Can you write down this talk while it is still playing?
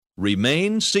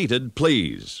Remain seated,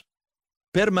 please.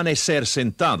 Permanecer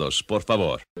sentados, por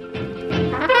favor.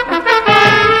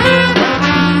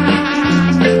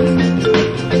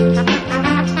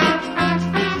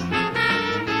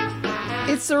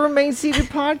 It's the Remain Seated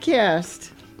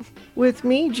podcast with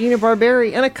me, Gina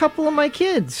Barberi, and a couple of my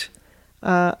kids.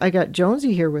 I got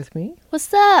Jonesy here with me.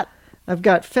 What's up? I've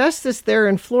got Festus there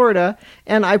in Florida,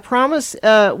 and I promise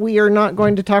we are not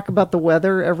going to talk about the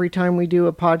weather every time we do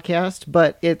a podcast,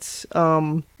 but it's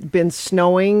been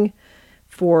snowing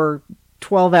for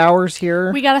 12 hours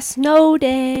here. We got a snow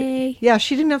day. Yeah,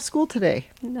 she didn't have school today.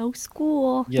 No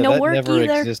school. Yeah, no that work never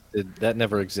either. existed. That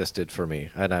never existed for me,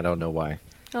 and I don't know why.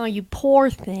 Oh, you poor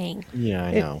thing. Yeah,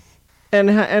 I know.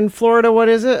 And Florida, what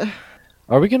is it?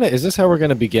 Are we gonna? Is this how we're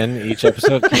gonna begin each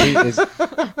episode?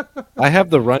 I have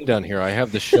the rundown here. I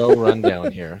have the show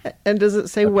rundown here. And does it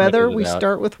say I weather? printed it We out.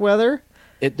 start with weather?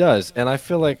 It does, and I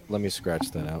feel like let me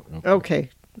scratch that out. real quick Okay.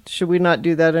 Should we not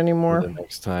do that for anymore? the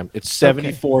next time. It's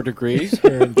 74 degrees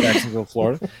here in Jacksonville,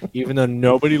 Florida. Even though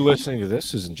nobody listening to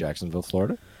this is in Jacksonville,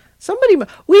 Florida.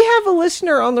 We have a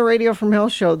listener on the Radio from Hell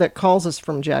show that calls us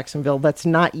from Jacksonville. That's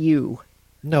not you.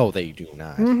 No, they do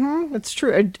not. It's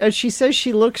true. She says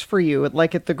she looks for you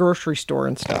at the grocery store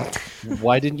and stuff.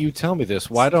 Why didn't you tell me this?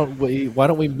 Why don't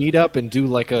we meet up and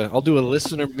do I'll do a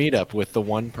listener meetup with the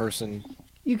one person.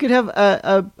 You could have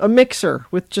a mixer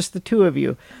with just the two of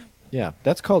you. Yeah,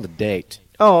 that's called a date.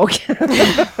 Oh, okay.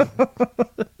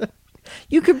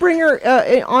 You could bring her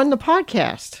on the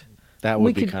podcast. That We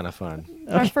would be could- kind of fun.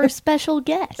 Our first special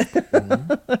guest.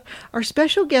 Our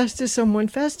special guest is someone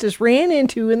Festus ran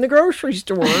into in the grocery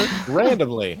store.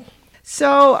 Randomly.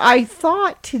 So I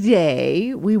thought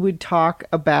today we would talk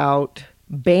about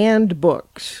banned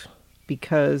books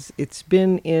because it's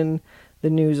been in the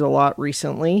news a lot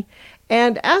recently.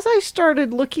 And as I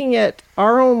started looking at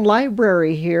our own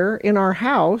library here in our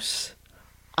house,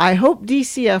 I hope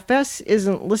DCFS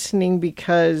isn't listening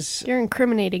because You're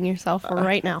incriminating yourself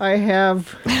right now. I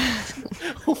have...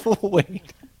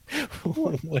 Wait.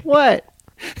 What?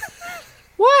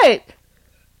 What?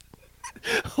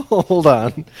 Hold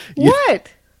on.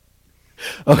 What?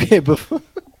 Okay, before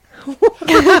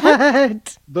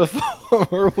What?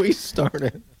 before we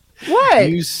started, What?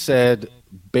 you said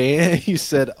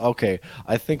okay,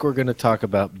 I think we're going to talk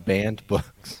about banned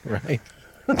books, right?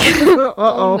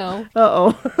 Uh-oh. no.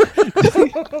 Uh-oh.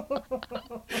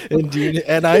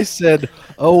 And I said,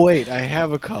 "Oh wait, I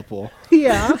have a couple.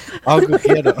 Yeah. I'll go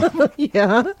get them."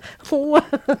 Yeah.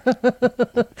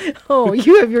 Oh,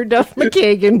 you have your Duff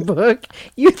McKagan book.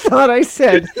 You thought I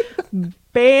said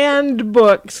banned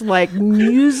books like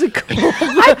musical.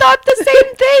 I thought the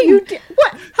same thing. You did,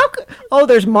 what? How could? Oh,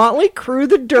 there's Motley Crue,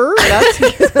 The Dirt. That's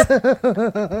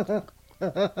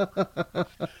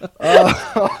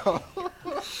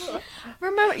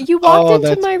Remember, you walked Oh, into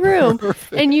that's my room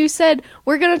and you said,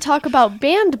 we're going to talk about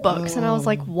banned books. And I was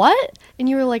like, what? And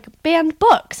you were like, banned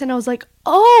books. And I was like,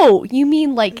 oh, you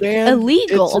mean Banned-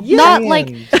 illegal, it's a not band.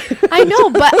 like, I know,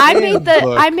 but Banned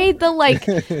book. I made the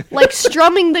like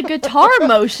strumming the guitar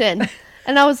motion.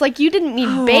 And I was like, you didn't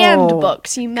mean banned Oh.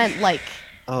 books. You meant like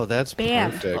Oh, that's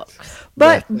banned perfect. books.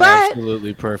 But- That's but-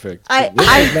 absolutely perfect. I This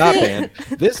is not think-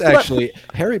 banned. This actually,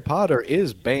 Harry Potter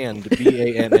is banned.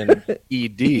 BANNED.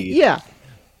 yeah.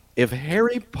 If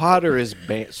Harry Potter is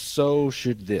banned, so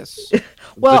should this.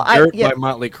 Well, The Dirt yeah. by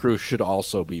Motley Crue should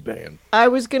also be banned. I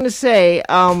was going to say,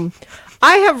 I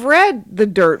have read The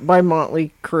Dirt by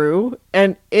Motley Crue,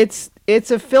 and it's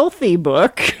a filthy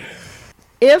book.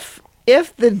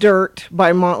 If The Dirt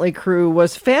by Motley Crue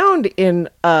was found in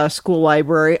a school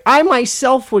library, I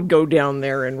myself would go down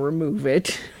there and remove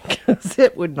it because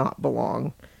it would not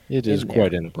belong. It is In there.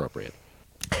 quite inappropriate.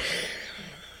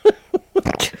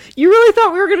 You really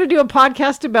thought we were going to do a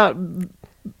podcast about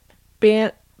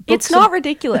banned books? It's not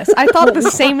ridiculous. I thought the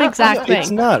same exact It's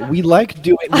thing. not. We like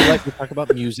to talk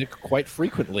about music quite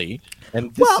frequently,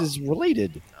 and this Well- is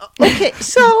related. Okay,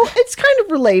 so it's kind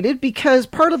of related because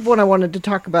part of what I wanted to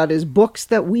talk about is books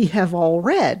that we have all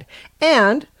read.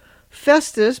 And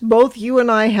Festus, both you and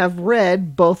I have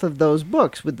read both of those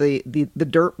books with the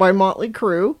Dirt by Motley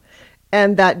Crue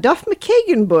and that Duff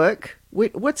McKagan book.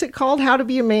 What's it called? How to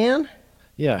Be a Man?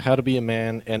 Yeah, How to Be a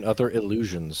Man and Other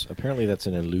Illusions. Apparently that's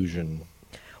an illusion.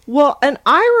 Well, and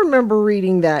I remember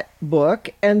reading that book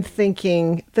and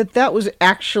thinking that was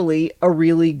actually a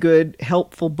really good,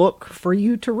 helpful book for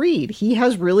you to read. He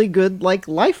has really good,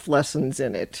 life lessons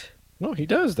in it. No, he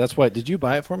does. That's why. Did you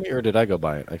buy it for me, or did I go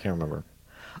buy it? I can't remember.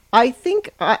 I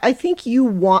think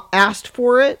you asked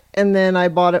for it, and then I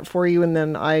bought it for you, and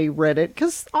then I read it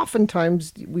because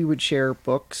oftentimes we would share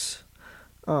books.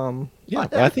 Yeah,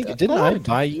 I think didn't I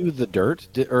buy you The Dirt,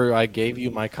 or I gave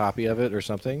you my copy of it or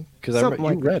something? Because Something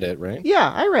you like read it, right? Yeah,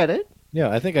 I read it. Yeah,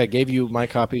 I think I gave you my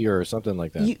copy or something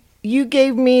like that. You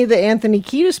gave me the Anthony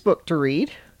Kiedis book to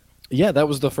read. Yeah, that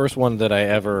was the first one that I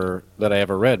ever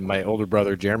read. My older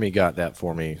brother Jeremy got that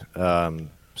for me.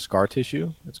 Scar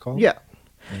Tissue, it's called. Yeah.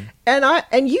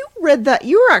 And you read that.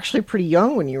 You were actually pretty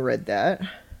young when you read that.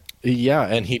 Yeah,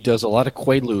 and he does a lot of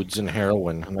quaaludes and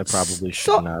heroin, and I probably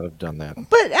should not have done that.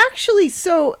 But actually,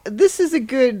 so this is a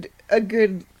good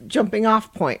jumping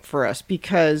off point for us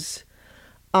because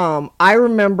I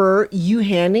remember you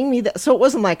handing me that. So it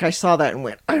wasn't like I saw that and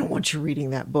went, I don't want you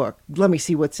reading that book. Let me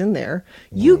see what's in there.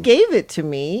 You gave it to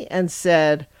me and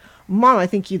said, Mom, I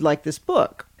think you'd like this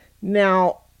book.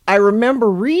 Now, I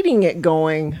remember reading it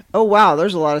going, oh, wow,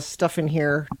 there's a lot of stuff in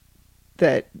here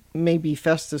that maybe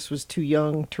Festus was too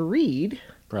young to read.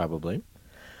 Probably.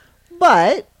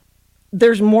 But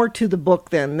there's more to the book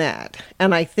than that.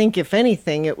 And I think, if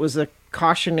anything, it was a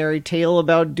cautionary tale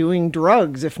about doing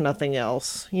drugs, if nothing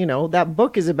else. You know, that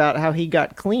book is about how he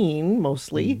got clean,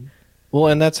 mostly. Well,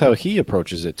 and that's how he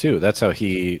approaches it, too. That's how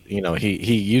he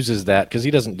uses that, because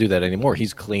he doesn't do that anymore.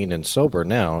 He's clean and sober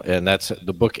now, and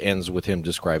the book ends with him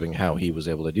describing how he was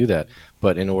able to do that.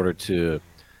 But in order to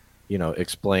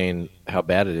explain how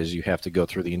bad it is, you have to go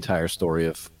through the entire story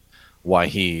of why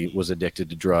he was addicted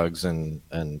to drugs and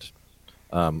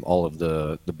all of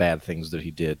the bad things that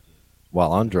he did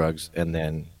while on drugs, and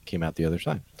then came out the other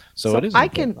side. So it is.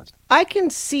 I can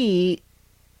see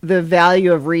the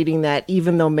value of reading that,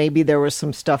 even though maybe there was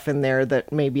some stuff in there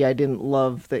that maybe I didn't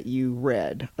love that you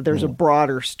read. There's a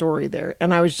broader story there.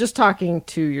 And I was just talking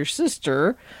to your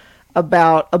sister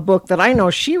about a book that I know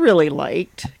she really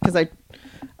liked, because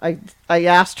I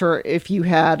asked her if you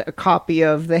had a copy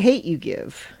of The Hate U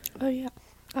Give. Oh yeah.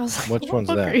 I was like, Which what one's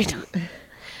book that? are you talking-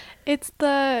 It's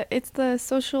the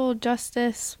social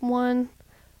justice one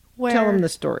where Tell them the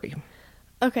story.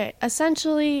 Okay,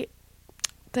 essentially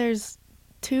there's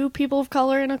two people of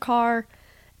color in a car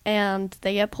and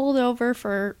they get pulled over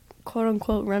for quote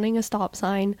unquote running a stop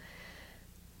sign.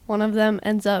 One of them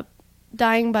ends up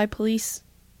dying by police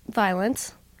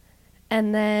violence,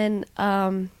 and then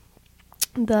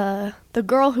the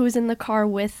girl who's in the car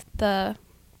with the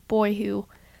boy who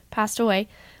passed away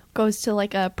goes to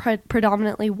like a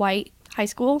predominantly white high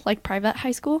school, like private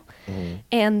high school,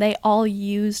 and they all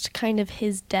used kind of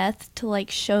his death to like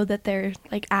show that they're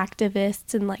like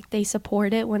activists and like they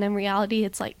support it, when in reality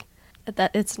it's like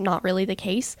that it's not really the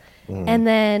case. And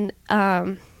then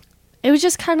it was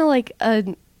just kind of like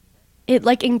it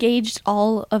like engaged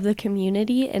all of the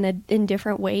community in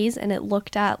different ways, and it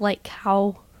looked at like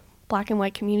how Black and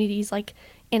white communities like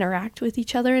interact with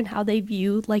each other and how they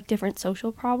view like different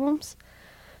social problems.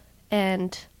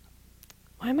 And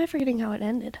why am I forgetting how it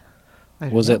ended?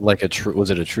 Was it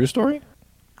a true story?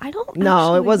 I don't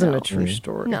No, it actually wasn't know. a true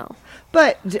story. No.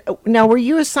 But now, were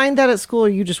you assigned that at school, or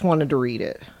you just wanted to read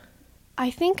it?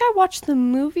 I think I watched the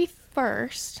movie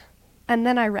first and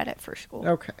then I read it for school.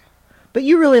 Okay. But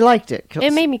you really liked it. 'Cause-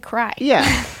 It made me cry.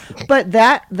 Yeah. But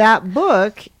that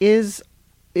book is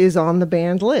on the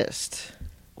banned list.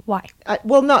 Why?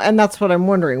 Well, no, and that's what I'm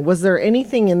wondering. Was there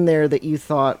anything in there that you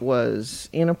thought was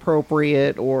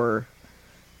inappropriate, or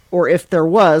if there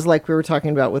was, like we were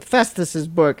talking about with Festus's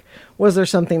book, was there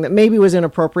something that maybe was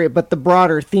inappropriate, but the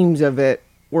broader themes of it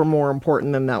were more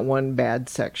important than that one bad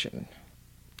section?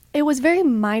 It was very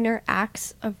minor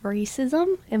acts of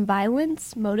racism and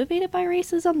violence motivated by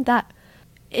racism that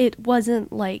it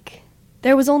wasn't like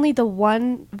there was only the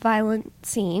one violent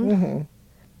scene.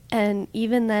 And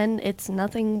even then, it's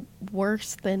nothing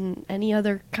worse than any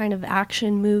other kind of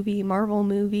action movie, Marvel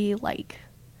movie, like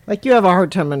you have a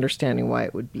hard time understanding why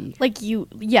it would be.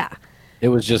 yeah. It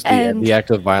was just And- the act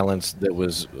of violence that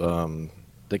was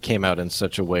that came out in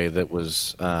such a way that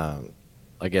was,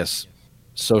 I guess,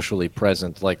 socially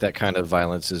present. Like that kind of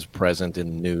violence is present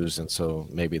in the news, and so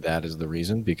maybe that is the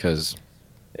reason, because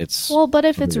it's. Well, but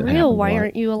if it's something that real, happened why a lot.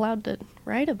 aren't you allowed to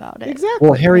write about it? Exactly.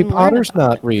 Well, Harry and learn Potter's about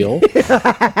not real.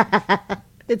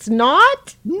 It's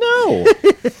not? No.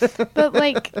 But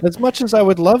like, As much as I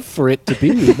would love for it to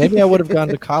be, maybe I would have gone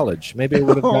to college. Maybe I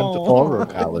would have gone to Fall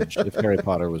College if Harry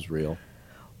Potter was real.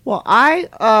 Well, I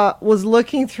was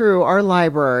looking through our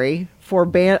library for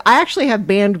banned. I actually have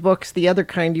banned books, the other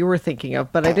kind you were thinking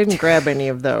of, but I didn't grab any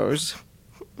of those.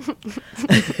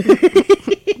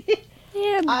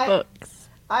 and books.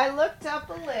 I looked up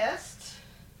a list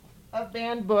of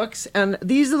banned books, and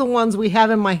these are the ones we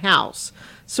have in my house.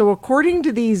 So according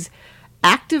to these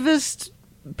activist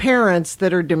parents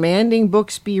that are demanding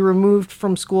books be removed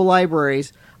from school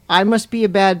libraries, I must be a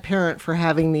bad parent for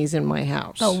having these in my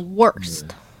house. The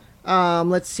worst.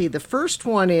 Let's see. The first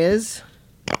one is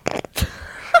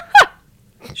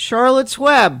Charlotte's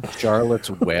Web. Charlotte's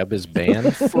Web is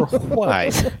banned for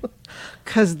why?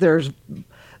 Because there's,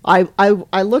 I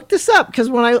looked this up because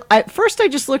when I first I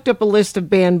just looked up a list of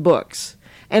banned books,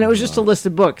 and it was just a list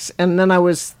of books, and then I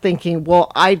was thinking,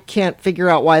 well, I can't figure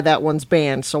out why that one's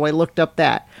banned, so I looked up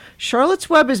that. Charlotte's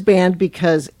Web is banned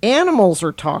because animals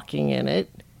are talking in it,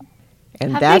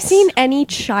 and Have they seen any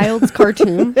child's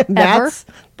cartoon ever?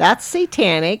 That's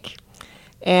satanic,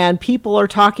 and people are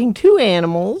talking to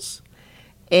animals,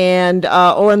 and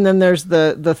and then there's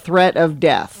the threat of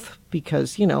death.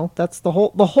 Because, that's the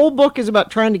whole book is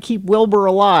about trying to keep Wilbur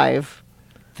alive.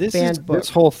 This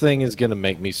whole thing is going to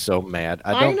make me so mad.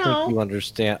 I don't know. think you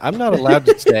understand. I'm not allowed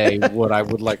to say what I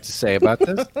would like to say about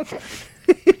this.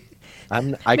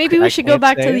 Maybe we should go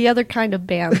back to the other kind of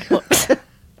banned books.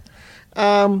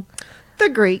 The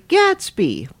Great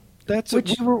Gatsby.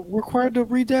 We were required to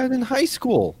read that in high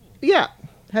school. Yeah.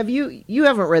 You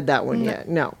haven't read that one yet?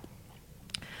 No.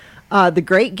 The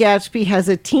Great Gatsby has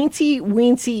a teensy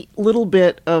weensy little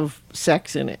bit of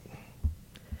sex in it.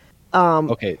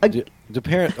 Okay.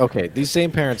 These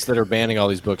same parents that are banning all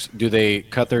these books, do they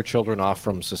cut their children off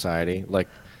from society? Like,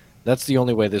 that's the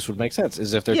only way this would make sense,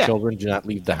 is if their children do not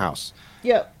leave the house.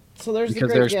 Yeah. So there's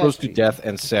because they're exposed to death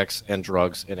and sex and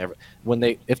drugs and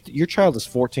if your child is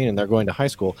 14 and they're going to high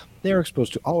school, they're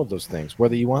exposed to all of those things,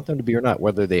 whether you want them to be or not,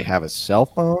 whether they have a cell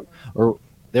phone or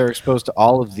they're exposed to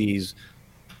all of these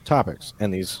topics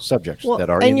and these subjects that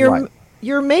are in life.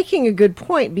 You're making a good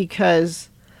point, because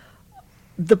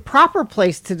the proper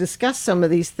place to discuss some of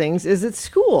these things is at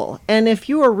school. And if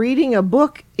you are reading a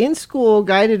book in school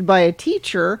guided by a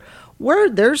teacher where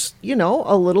there's,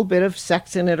 a little bit of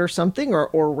sex in it or something, or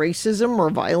racism or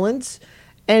violence,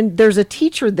 and there's a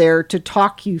teacher there to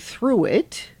talk you through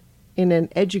it in an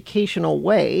educational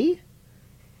way,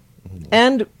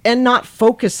 and not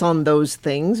focus on those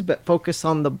things, but focus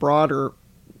on the broader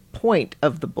point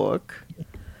of the book,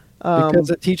 because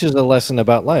it teaches a lesson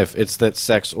about life. It's that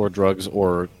sex or drugs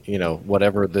or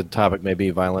whatever the topic may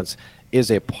be, violence is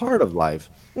a part of life,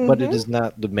 but it is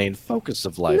not the main focus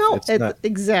of life. No, it's not,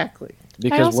 exactly.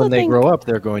 Because when they grow up,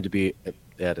 they're going to be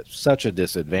at such a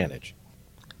disadvantage.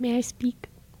 May I speak?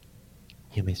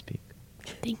 You may speak.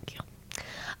 Thank you.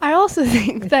 I also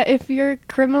think that if you're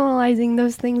criminalizing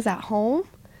those things at home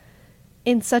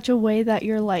in such a way that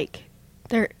you're like,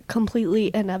 they're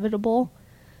completely inevitable,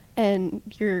 and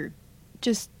you're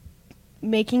just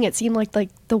making it seem like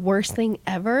the worst thing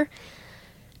ever,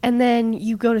 and then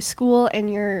you go to school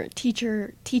and your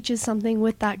teacher teaches something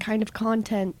with that kind of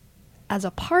content as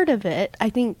a part of it, I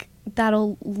think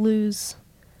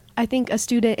a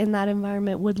student in that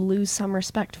environment would lose some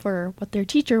respect for what their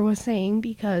teacher was saying,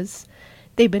 because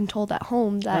they've been told at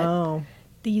home that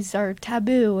these are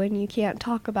taboo and you can't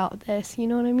talk about this. You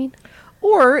know what I mean?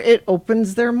 Or it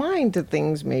opens their mind to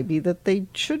things maybe that they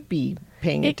should be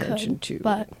paying attention to.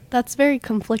 But that's very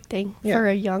conflicting for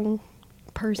a young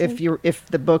person. If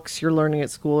the books you're learning at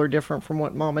school are different from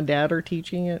what mom and dad are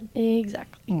teaching it.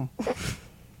 Exactly.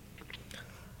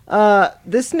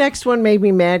 This next one made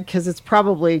me mad because it's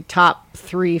probably top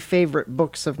 3 favorite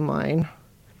books of mine.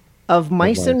 Of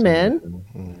Mice and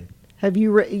Men. Have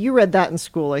you read that in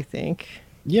school, I think?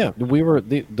 Yeah, we were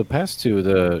the past two,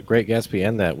 The Great Gatsby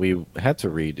and that, we had to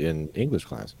read in English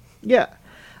class. Yeah.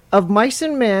 Of Mice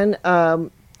and Men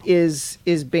is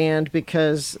banned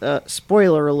because,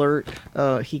 spoiler alert,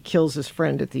 he kills his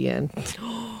friend at the end.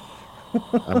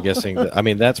 I'm guessing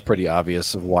that's pretty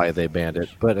obvious of why they banned it,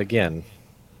 but again.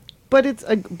 But it's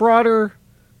a broader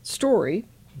story.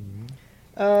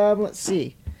 Let's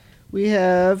see. We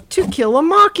have To Kill a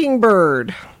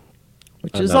Mockingbird,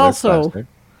 which is also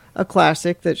a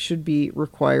classic that should be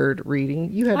required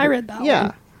reading. I read that one.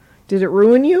 Yeah. Did it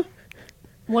ruin you?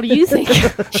 What do you think?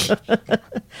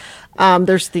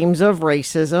 There's themes of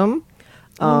racism.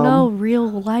 No, real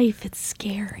life. It's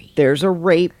scary. There's a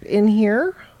rape in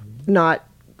here. Not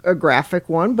a graphic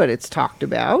one, but it's talked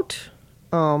about.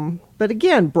 But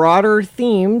again, broader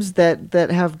themes that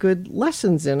have good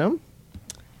lessons in them.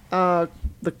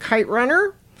 The Kite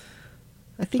Runner.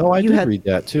 I think I did read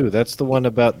that too. That's the one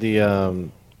about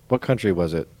the what country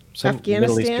was it? Afghanistan.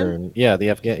 Middle Eastern. Yeah,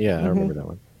 I remember that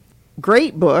one.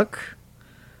 Great book.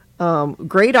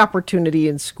 Great opportunity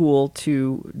in school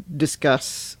to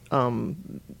discuss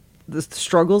the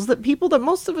struggles that people that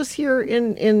most of us here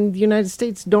in the United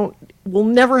States will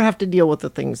never have to deal with, the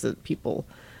things that people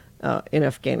in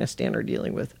Afghanistan are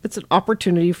dealing with. It's an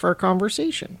opportunity for a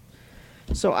conversation.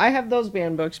 So I have those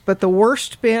banned books, but the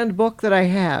worst banned book that I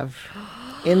have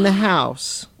in the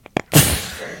house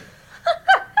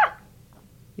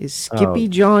is Skippy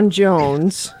John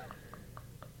Jones.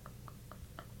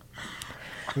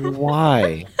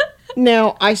 Why?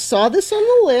 Now, I saw this on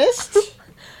the list,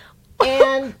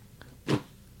 and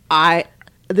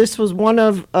this was one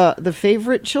of the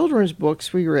favorite children's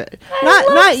books we read.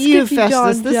 Not you, Skippy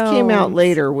Festus. John This came out Jones.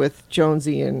 later with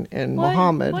Jonesy and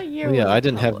Muhammad. What year was Yeah, it I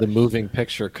didn't have the published? moving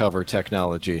picture cover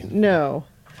technology. No.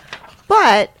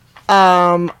 But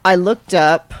I looked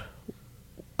up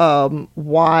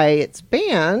why it's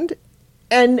banned,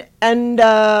 and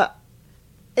I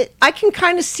can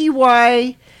kind of see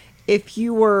why, if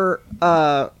you were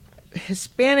a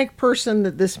Hispanic person,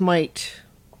 that this might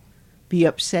be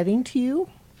upsetting to you,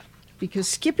 because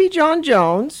Skippy John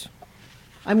Jones.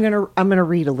 I'm gonna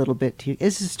read a little bit to you.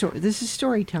 This is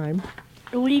story time.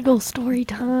 Illegal story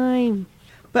time.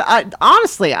 But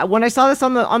honestly, when I saw this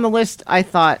on the list, I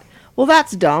thought, well,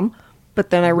 that's dumb. But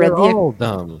then I read They're all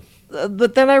dumb.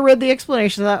 But then I read the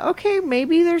explanation. I thought, okay,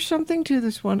 maybe there's something to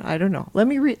this one. I don't know. Let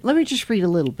me just read a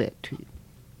little bit to you.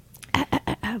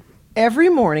 Every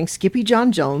morning, Skippy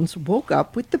John Jones woke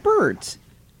up with the birds.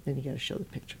 Then you got to show the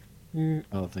picture.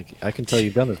 Oh, thank you. I can tell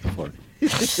you've done this before.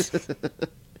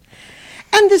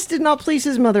 And this did not please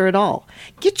his mother at all.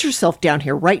 Get yourself down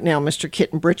here right now, Mr.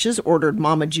 Kitten Britches, ordered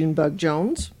Mama Junebug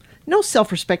Jones. No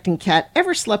self-respecting cat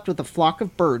ever slept with a flock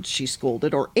of birds, she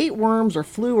scolded, or ate worms, or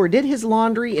flew, or did his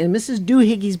laundry in Mrs.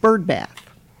 Doohiggy's bird bath.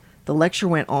 The lecture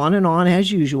went on and on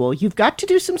as usual. You've got to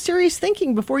do some serious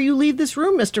thinking before you leave this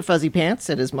room, Mr. Fuzzy Pants,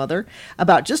 said his mother,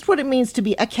 about just what it means to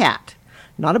be a cat.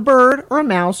 Not a bird, or a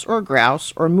mouse, or a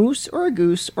grouse, or a moose, or a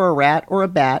goose, or a rat, or a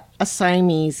bat, a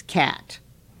Siamese cat.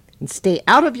 And stay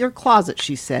out of your closet,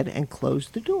 she said, and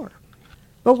closed the door.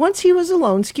 But once he was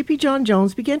alone, Skippy John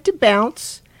Jones began to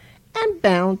bounce and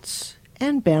bounce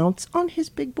and bounce on his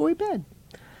big boy bed.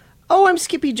 Oh, I'm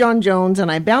Skippy John Jones, and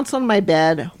I bounce on my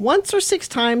bed once or 6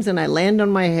 times, and I land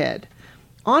on my head.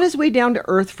 On his way down to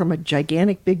earth from a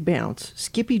gigantic big bounce,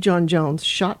 Skippy John Jones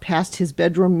shot past his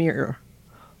bedroom mirror.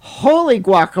 Holy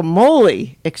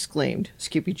guacamole! Exclaimed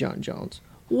Skippy John Jones.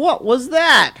 What was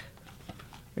that?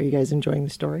 Are you guys enjoying the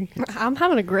story? I'm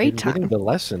having a great You're getting time. the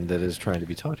lesson that is trying to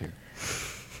be taught here.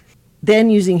 Then,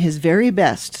 using his very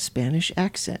best Spanish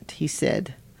accent, he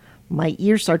said, My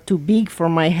ears are too big for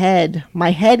my head.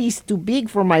 My head is too big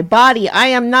for my body. I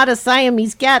am not a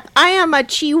Siamese cat. I am a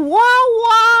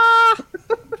Chihuahua.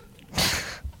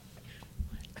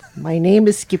 My name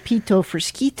is Skipito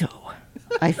Frisquito.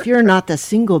 I fear not a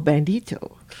single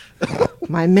bandito.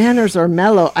 My manners are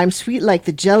mellow. I'm sweet like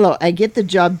the jello. I get the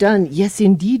job done. Yes,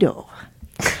 indeedo.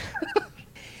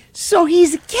 So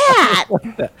he's a cat.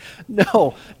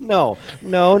 No.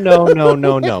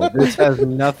 This has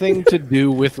nothing to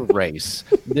do with race.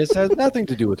 This has nothing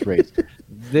to do with race.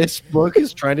 This book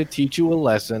is trying to teach you a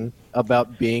lesson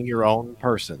about being your own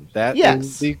person. That Yes.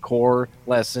 is the core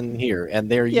lesson here. And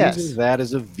they're Yes. using that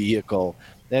as a vehicle.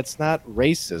 That's not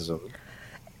racism.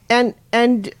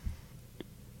 And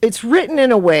it's written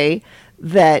in a way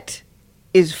that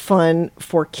is fun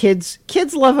for kids.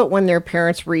 Kids love it when their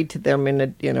parents read to them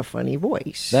in a funny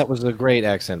voice. That was a great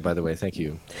accent, by the way. Thank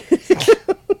you.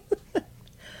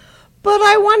 But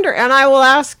I wonder, and I will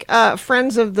ask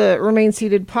friends of the Remain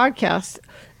Seated podcast,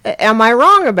 am I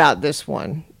wrong about this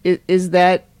one? Is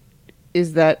that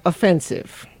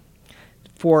offensive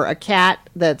for a cat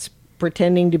that's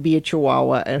pretending to be a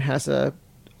Chihuahua and has a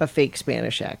fake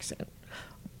Spanish accent?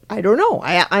 I don't know.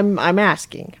 I'm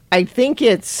asking. I think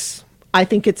it's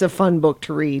a fun book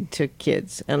to read to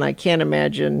kids, and I can't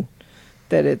imagine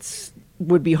that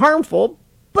would be harmful.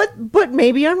 But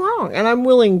maybe I'm wrong, and I'm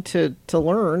willing to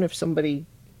learn. If somebody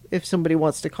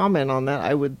wants to comment on that,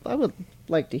 I would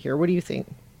like to hear. What do you think?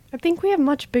 I think we have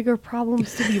much bigger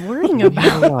problems to be worrying A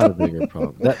about. lot of bigger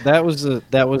problem. That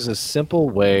was a simple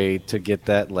way to get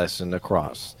that lesson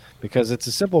across, because it's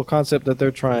a simple concept that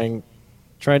they're trying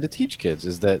to teach kids,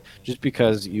 is that just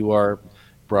because you are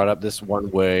brought up this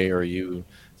one way, or you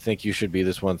think you should be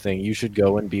this one thing, you should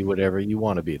go and be whatever you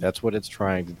want to be. That's what it's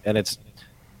trying to, and it's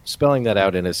spelling that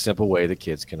out in a simple way that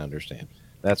kids can understand.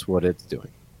 That's what it's doing.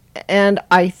 And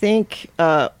I think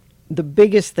the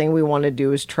biggest thing we want to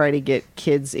do is try to get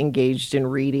kids engaged in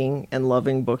reading and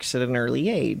loving books at an early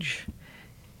age.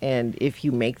 And if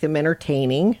you make them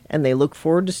entertaining and they look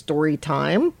forward to story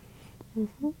time,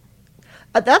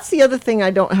 that's the other thing I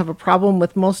don't have a problem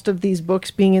with most of these books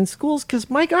being in schools, because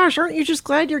my gosh, aren't you just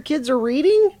glad your kids are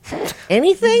reading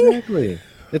anything? Exactly.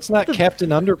 It's not Captain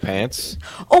Underpants.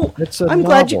 Oh, It's a I'm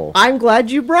novel. glad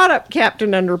you brought up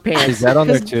Captain Underpants. Is that on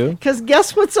there too? Because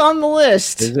guess what's on the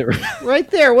list? Is it? Right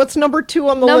there. What's number 2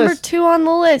 on the Number list? 2 on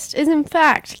the list is, in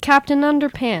fact, Captain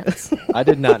Underpants. I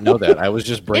did not know that. I was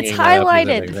just bringing It's that up as an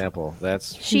highlighted. example.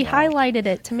 That's She highlighted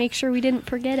it to make sure we didn't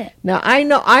forget it. Now I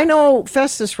know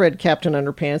Festus read Captain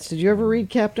Underpants. Did you ever read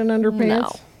Captain Underpants?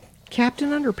 No. Captain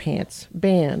Underpants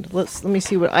banned. Let me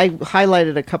see what I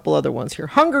highlighted. A couple other ones here.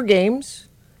 Hunger Games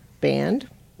banned.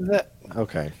 that.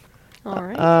 Okay. All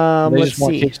right. They Let's just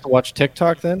want see. kids to watch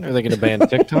TikTok. Then are they going to ban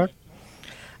TikTok?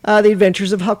 The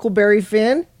Adventures of Huckleberry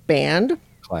Finn banned.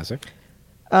 Classic.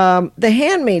 The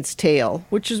Handmaid's Tale,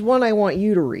 which is one I want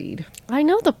you to read. I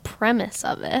know the premise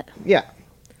of it, Yeah.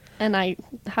 and I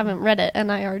haven't read it,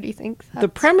 and I already think that's The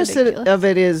premise ridiculous. of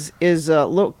it is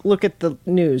look at the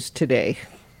news today.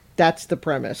 That's the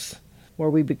premise, where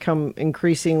we become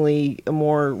increasingly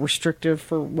more restrictive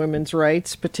for women's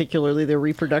rights, particularly their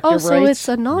reproductive Oh, rights. so it's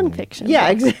a nonfiction.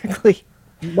 Yeah, book. exactly.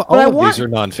 Well, all I of want- these are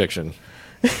nonfiction.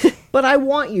 But I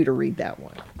want you to read that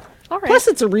one. All right. Plus,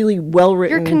 it's a really well You're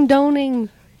written. condoning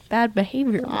bad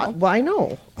behavior. Mel. Well, I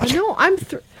know.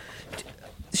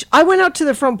 I went out to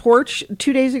the front porch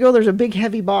 2 days ago. There's a big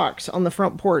heavy box on the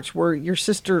front porch where your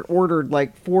sister ordered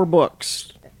like 4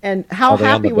 books. And how Are they on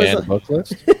happy the was banned book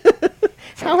list?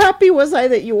 how happy was I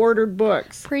that you ordered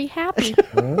books? Pretty happy.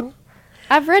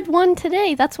 I've read one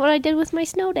today. That's what I did with my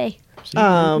snow day. You're still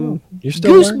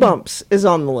learning. Goosebumps is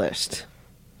on the list.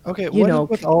 Okay, You what know, is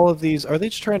with all of these? Are they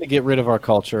just trying to get rid of our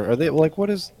culture? Are they like what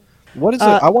is it?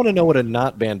 I want to know what a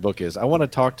not banned book is. I want to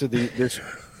talk to this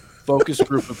focus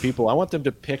group of people. I want them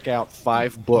to pick out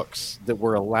 5 books that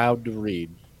we're allowed to read.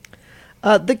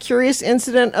 The Curious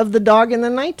Incident of the Dog in the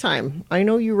Nighttime. I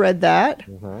know you read that.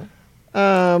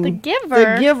 The Giver.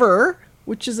 The Giver,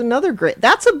 which is another great.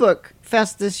 That's a book,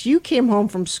 Festus. You came home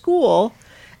from school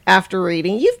after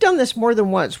reading. You've done this more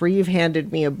than once, where you've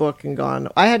handed me a book and gone,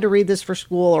 "I had to read this for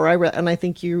school," or "I read," and I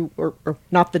think you, or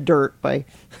not the dirt by,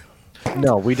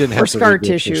 No, we didn't have to scar read this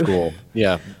tissue. for school.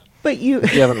 Yeah, but you,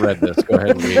 if you haven't read this, go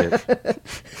ahead and read it.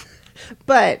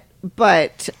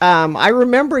 but I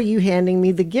remember you handing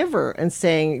me The Giver and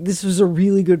saying, "This was a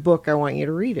really good book. I want you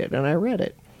to read it," and I read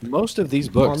it. Most of these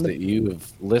books that you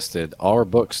have listed are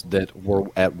books that were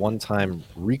at one time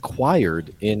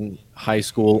required in high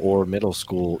school or middle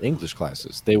school English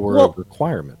classes. They were a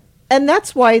requirement. And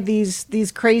that's why these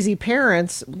crazy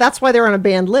parents. That's why they're on a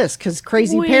banned list, because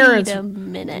crazy Wait parents. a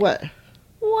minute. What?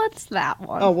 What's that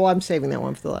one? Oh well, I'm saving that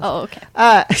one for the last.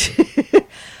 Oh,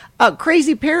 okay.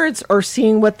 Crazy parents are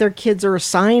seeing what their kids are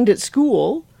assigned at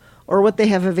school or what they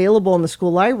have available in the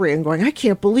school library and going, "I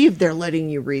can't believe they're letting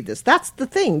you read this." That's the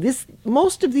thing.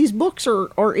 Most of these books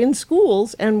are in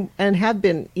schools and have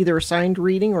been either assigned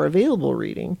reading or available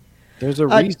reading. There's a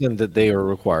reason that they are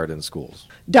required in schools.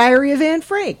 Diary of Anne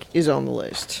Frank is on the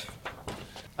list.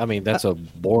 I mean, that's a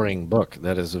boring book.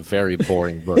 That is a very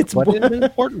boring book. It's but it's an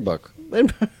important book.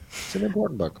 It's an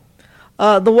important book.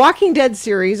 The Walking Dead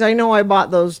series, I know I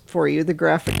bought those for you, the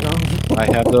graphic novel. I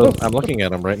have those. I'm looking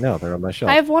at them right now. They're on my shelf.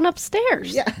 I have one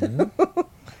upstairs. Yeah.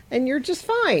 And you're just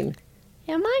fine.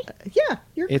 Am I? Yeah,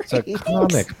 you're It's great. a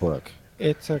comic book.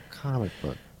 It's a comic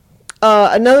book.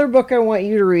 Another book I want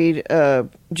you to read,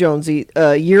 Jonesy,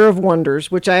 Year of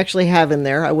Wonders, which I actually have in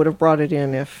there. I would have brought it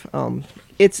in if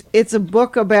it's a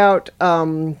book about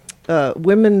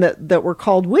women that were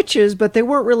called witches, but they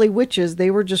weren't really witches. They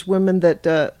were just women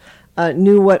that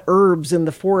knew what herbs in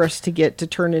the forest to get to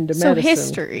turn into So medicine.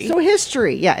 history. So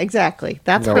history. Yeah, exactly.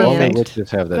 That's No, her only name. witches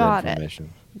have that Got it. information.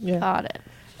 Yeah. Got it.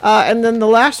 And then the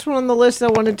last one on the list I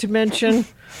wanted to mention,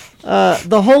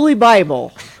 the Holy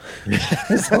Bible.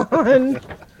 is on.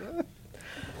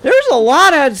 There's a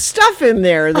lot of stuff in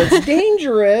there that's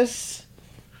dangerous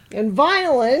and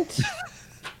violent.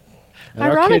 And our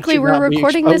kids Ironically, should we're not be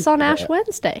recording this exposed on to Ash that.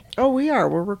 Wednesday. Oh, we are.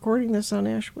 We're recording this on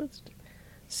Ash Wednesday.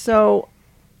 So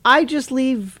I just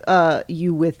leave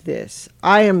you with this.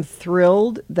 I am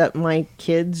thrilled that my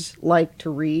kids like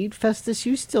to read. Festus,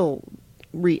 you still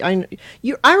read. I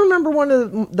remember one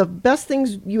of the best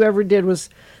things you ever did was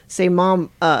say, "Mom,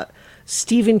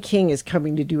 Stephen King is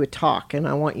coming to do a talk, and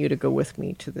I want you to go with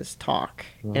me to this talk."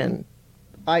 Mm-hmm. And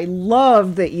I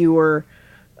love that you were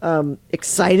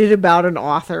excited about an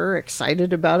author,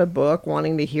 excited about a book,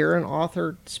 wanting to hear an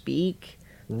author speak.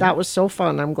 Mm-hmm. That was so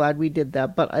fun. I'm glad we did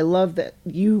that. But I love that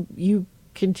you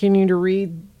continue to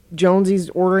read. Jonesy's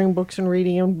ordering books and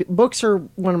reading them. Books are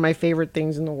one of my favorite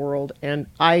things in the world, and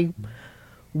I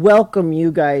welcome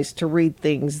you guys to read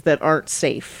things that aren't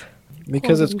safe.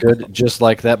 Because it's good, just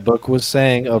like that book was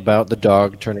saying about the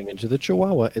dog turning into the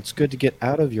Chihuahua. It's good to get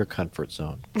out of your comfort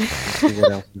zone and see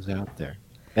what else is out there.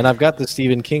 And I've got the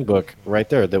Stephen King book right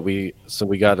there we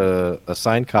got a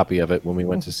signed copy of it when we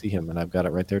went to see him, and I've got it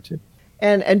right there too.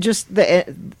 And just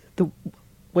the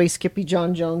way Skippy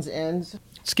John Jones ends.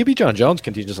 Skippy John Jones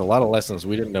can teach us a lot of lessons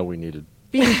we didn't know we needed.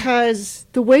 Because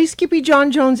the way Skippy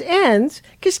John Jones ends,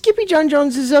 because Skippy John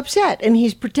Jones is upset and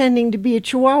he's pretending to be a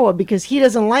chihuahua because he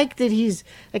doesn't like that he's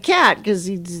a cat because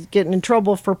he's getting in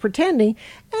trouble for pretending.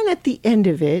 And at the end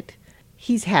of it,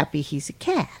 he's happy he's a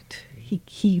cat.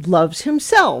 He loves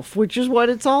himself, which is what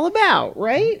it's all about,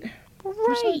 right?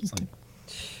 Right.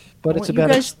 But it's You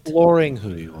about guys- exploring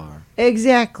who you are.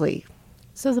 Exactly.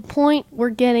 So the point we're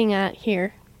getting at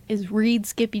here is read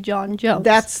Skippy John Jones.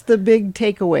 That's the big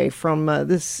takeaway from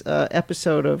this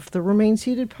episode of the Remain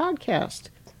Seated podcast.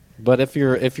 But if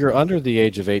you're under the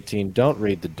age of 18, don't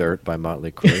read The Dirt by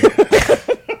Motley Crue.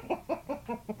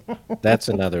 That's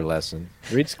another lesson.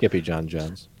 Read Skippy John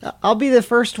Jones. I'll be the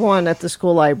first one at the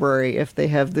school library if they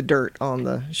have The Dirt on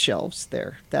the shelves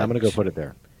there. I'm going to go put it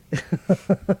there.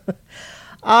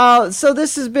 So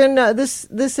this has been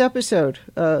this episode,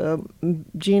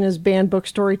 Gina's Banned Book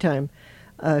Storytime.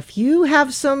 If you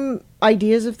have some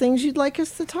ideas of things you'd like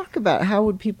us to talk about, how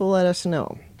would people let us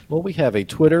know? Well, we have a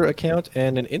Twitter account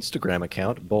and an Instagram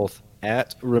account, both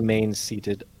at Remain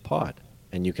Seated Pod,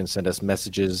 and you can send us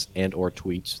messages and or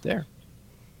tweets there.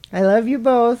 I love you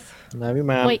both. Love you,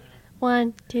 Mom. Wait,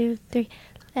 1, 2, 3.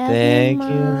 Thank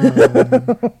Mom.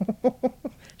 you.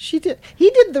 He did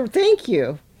the thank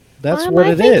you. That's What what am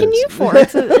I it thanking is. you for?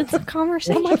 It's a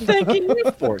conversation. What am I thanking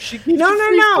you for? She gives No, you no,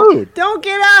 free no. food. Don't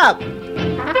get up.